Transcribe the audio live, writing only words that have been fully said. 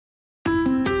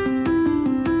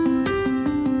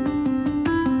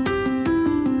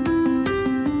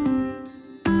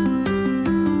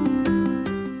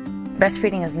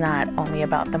breastfeeding is not only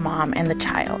about the mom and the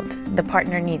child. The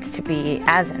partner needs to be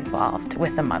as involved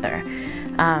with the mother.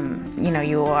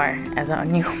 You are, as a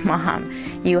new mom,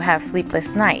 you have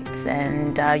sleepless nights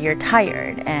and you're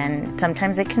tired, and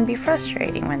sometimes it can be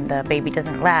frustrating when the baby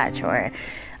doesn't latch, or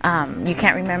you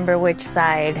can't remember which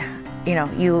side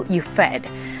you fed.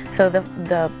 So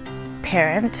the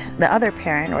parent, the other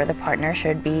parent or the partner,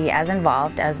 should be as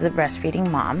involved as the breastfeeding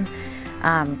mom,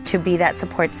 to be that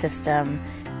support system.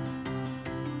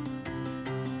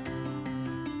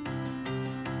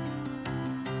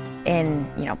 In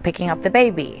picking up the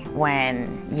baby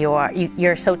when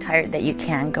you're so tired that you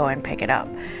can't go and pick it up,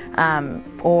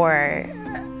 or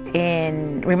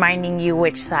in reminding you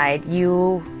which side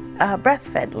you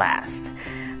breastfed last,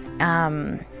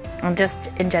 and just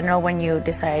in general, when you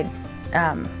decide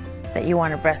that you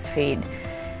want to breastfeed,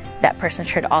 that person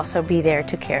should also be there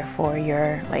to care for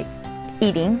your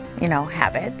eating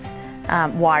habits,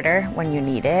 water when you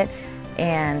need it,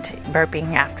 and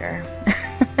burping after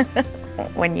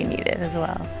when you need it as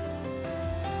well.